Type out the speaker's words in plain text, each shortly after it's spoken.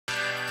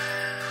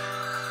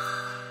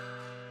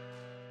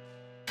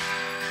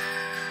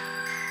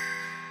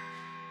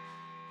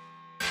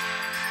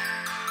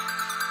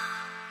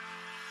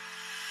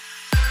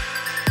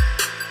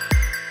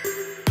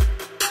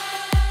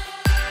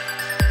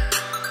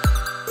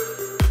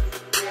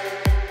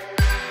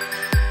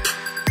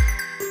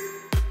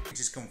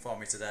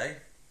me today.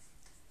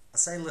 I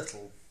say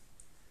little.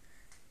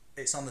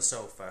 It's on the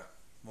sofa.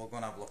 We'll go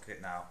and have a look at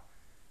it now.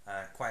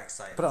 Quite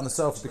exciting. Put it on the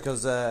sofa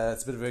because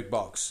it's a bit of a big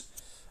box.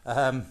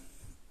 Can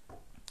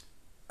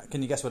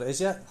you guess what it is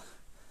yet?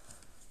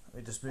 Let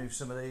me just move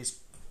some of these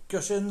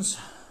cushions.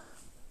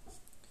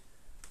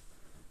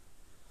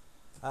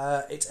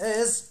 It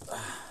is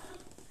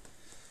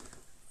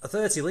a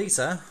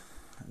 30-litre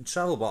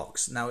travel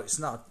box. Now it's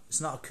not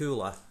a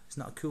cooler. It's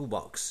not a cool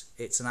box.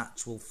 It's an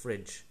actual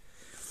fridge.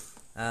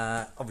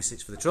 Obviously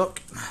it's for the truck.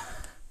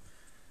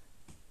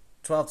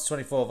 12 to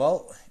 24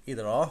 volt,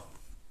 either or.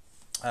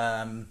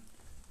 Quite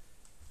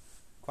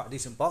a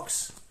decent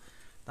box.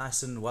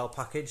 Nice and well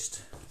packaged.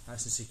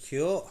 Nice and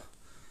secure.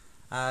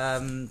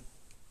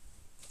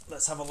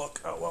 Let's have a look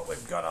at what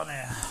we've got on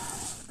here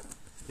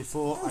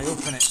before I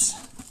open it.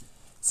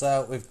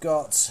 So we've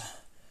got,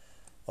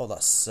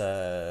 that's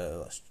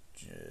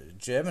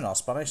German or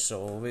Spanish,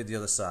 so we'll read the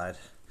other side.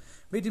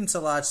 Medium to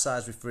large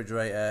size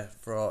refrigerator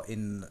for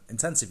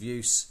intensive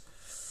use.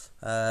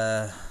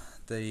 The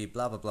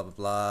blah blah blah blah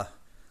blah.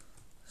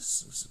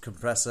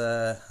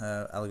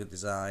 Compressor, elegant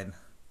design.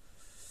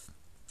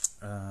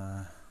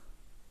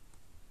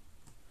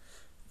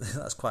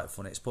 That's quite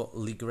funny. It's put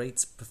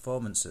great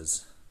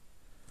performances.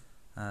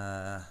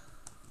 Kind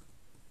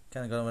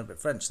of going a bit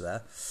French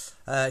there.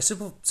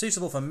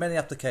 Suitable for many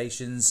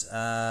applications.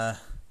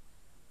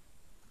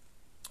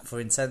 For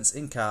intense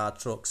in-car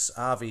trucks,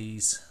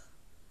 RVs,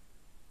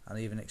 and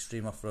even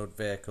extreme off-road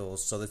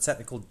vehicles. So the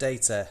technical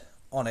data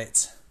on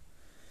it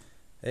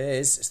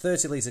is it's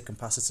 30-litre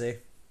capacity.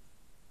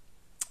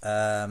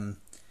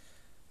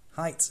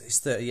 Height is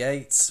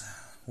 38,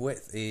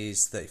 width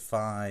is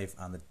 35,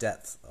 and the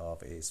depth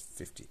of it is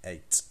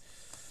 58.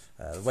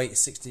 The weight is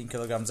 16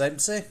 kilograms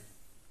empty.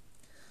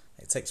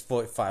 It takes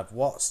 45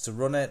 watts to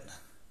run it,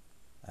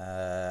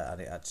 and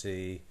it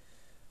actually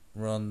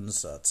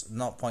runs at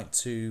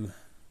 0.22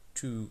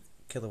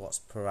 kilowatts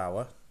per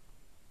hour.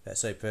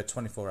 Sorry, per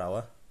 24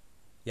 hour.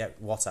 Yeah,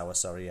 watt hour,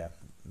 sorry, yeah,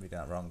 I'm reading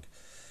that wrong.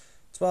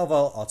 12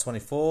 volt or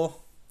 24.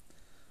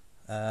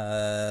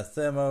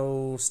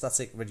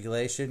 Thermostatic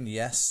regulation,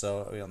 yes,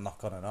 so it'll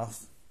knock on and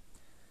off.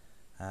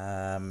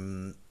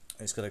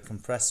 It's got a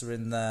compressor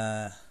in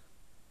there,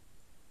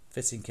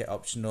 fitting kit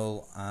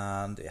optional,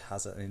 and it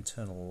has an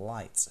internal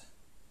light.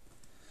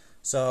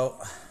 So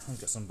I've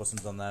got some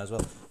buttons on there as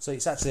well. So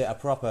it's actually a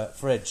proper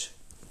fridge,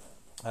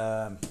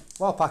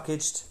 well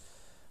packaged.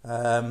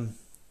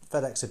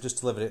 FedEx have just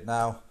delivered it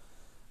now,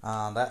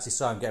 and I actually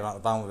saw him getting out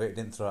of the van with it.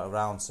 Didn't throw it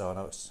around, so I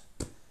know it's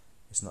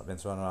not been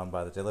thrown around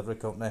by the delivery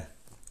company.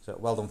 So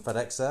well done,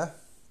 FedEx there.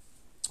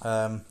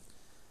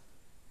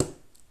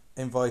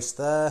 Invoice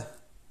there,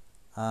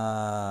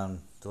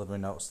 delivery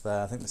notes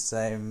there. I think the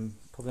same,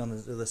 probably on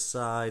the other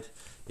side.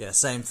 Yeah,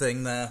 same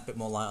thing there. A bit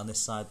more light on this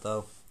side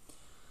though.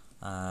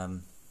 That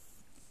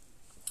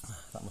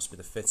must be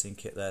the fitting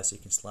kit there, so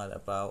you can slide it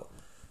about.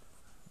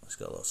 It's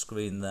got a little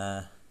screen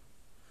there.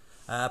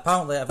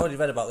 Apparently, I've already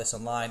read about this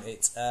online.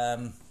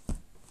 It'll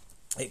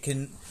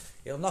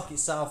knock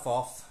itself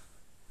off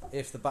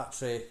if your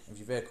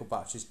vehicle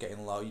battery is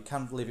getting low. You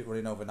can leave it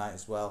running overnight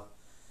as well.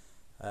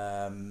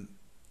 I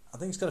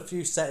think it's got a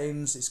few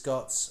settings. It's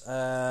got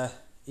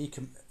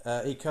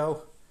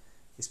eco,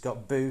 it's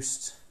got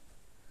boost,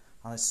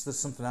 and there's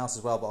something else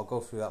as well, but I'll go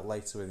through that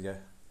later with you.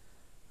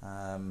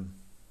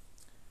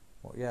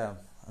 But yeah,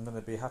 I'm going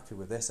to be happy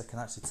with this. I can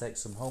actually take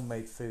some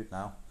homemade food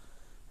now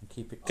and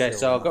keep it. Okay,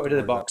 so I've got rid of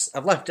the box.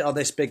 I've left it on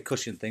this big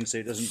cushion thing so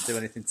it doesn't do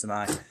anything to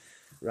my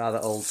rather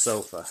old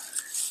sofa.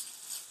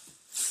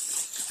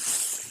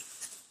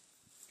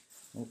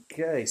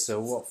 Okay,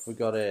 so what have we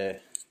got here?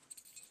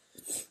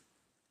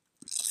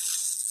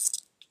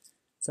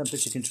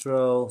 Temperature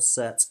control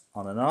set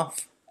on and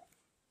off.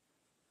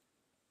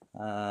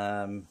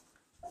 So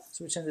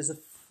which end is the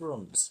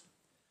front?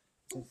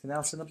 Anything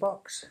else in the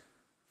box?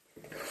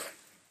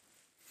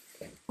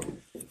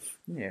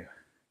 No.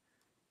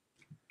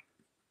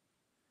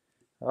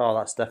 Oh,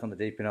 that's definitely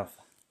deep enough.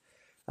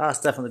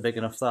 That's definitely big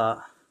enough,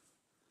 that.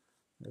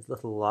 There's a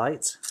little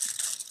light.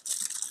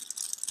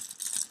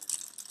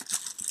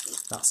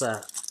 That's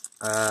a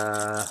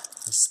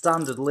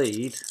standard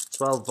lead,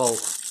 12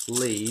 volt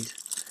lead.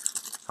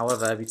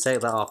 However, if you take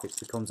that off, it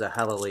becomes a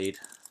hella lead.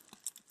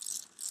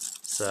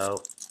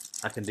 So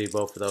I can do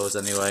both of those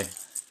anyway.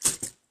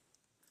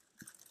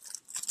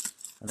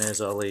 And here's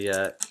all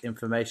the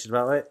information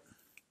about it.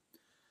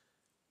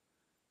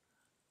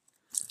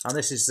 And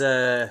this is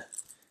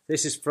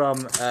from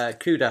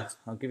Kuda.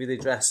 I'll give you the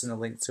address and a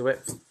link to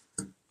it. So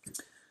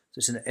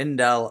it's an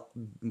Indel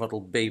Model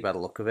B by the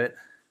look of it.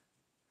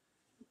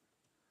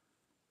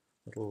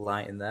 Little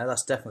light in there.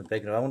 That's definitely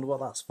big enough. I wonder what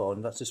that's for.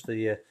 And that's just for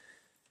a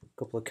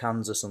couple of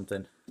cans or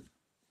something.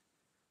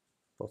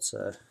 But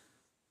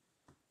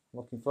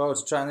looking forward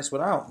to trying this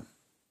one out.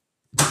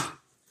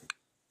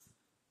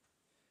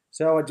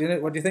 So what do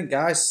you think,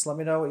 guys? Let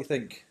me know what you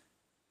think.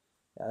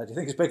 Do you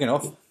think it's big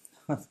enough?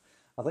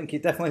 I think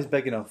it definitely is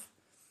big enough.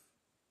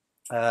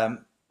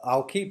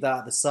 I'll keep that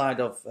at the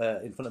side of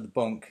in front of the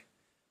bunk.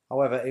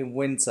 However, in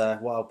winter,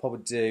 what I'll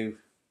probably do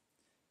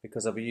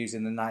because I'll be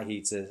using the night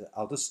heater,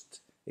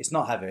 it's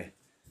not heavy.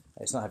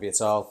 It's not heavy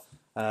at all.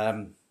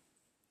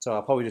 So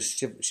I'll probably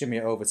just shimmy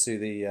it over to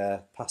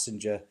the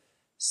passenger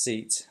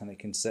seat, and it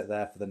can sit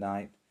there for the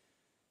night.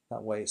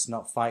 That way it's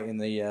not fighting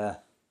the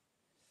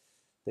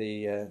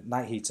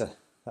night heater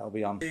that'll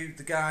be on. To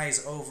the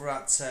guys over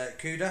at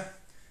Kuda,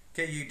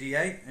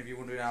 Kuda, if you're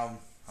wondering how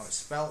it's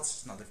spelt,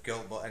 it's not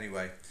difficult, but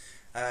anyway.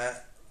 I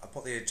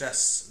put the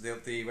address,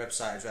 the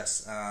website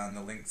address and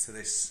the link to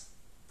this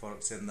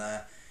product in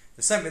there.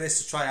 They sent me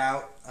this to try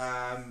out,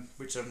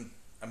 which I'm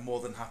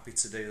more than happy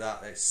to do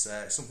that. It's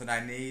something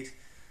I need,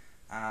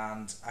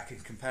 and I can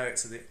compare it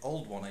to the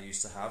old one I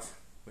used to have,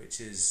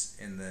 which is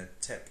in the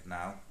tip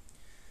now.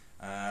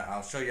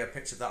 I'll show you a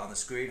picture of that on the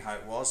screen, how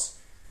it was.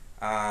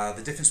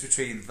 The difference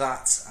between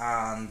that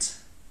and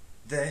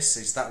this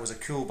is that was a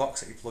cool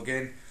box that you plug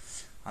in,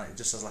 and it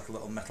just has like a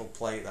little metal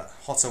plate that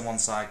hot on one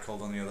side,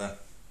 cold on the other.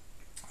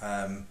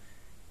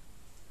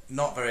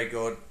 Not very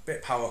good,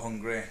 bit power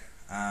hungry,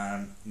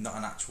 not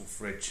an actual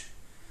fridge.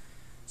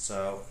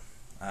 So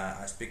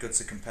it'd be good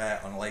to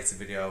compare on a later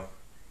video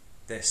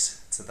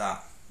this to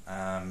that.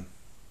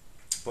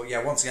 But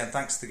yeah, once again,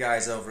 thanks to the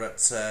guys over at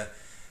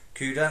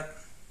Kuda,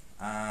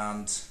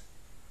 and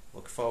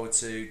look forward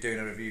to doing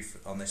a review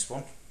on this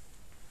one.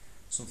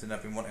 Something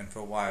I've been wanting for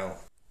a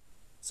while.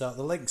 So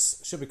the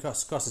links should be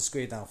across the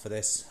screen now for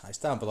this. It's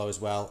down below as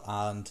well,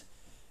 and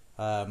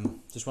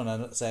just want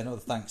to say another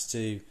thanks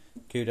to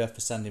Kuda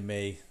for sending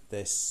me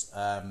this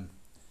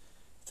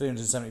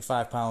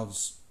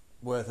 £375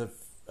 worth of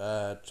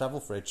travel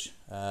fridge.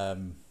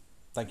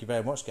 Thank you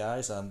very much,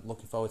 guys. I'm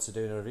looking forward to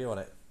doing a review on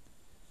it.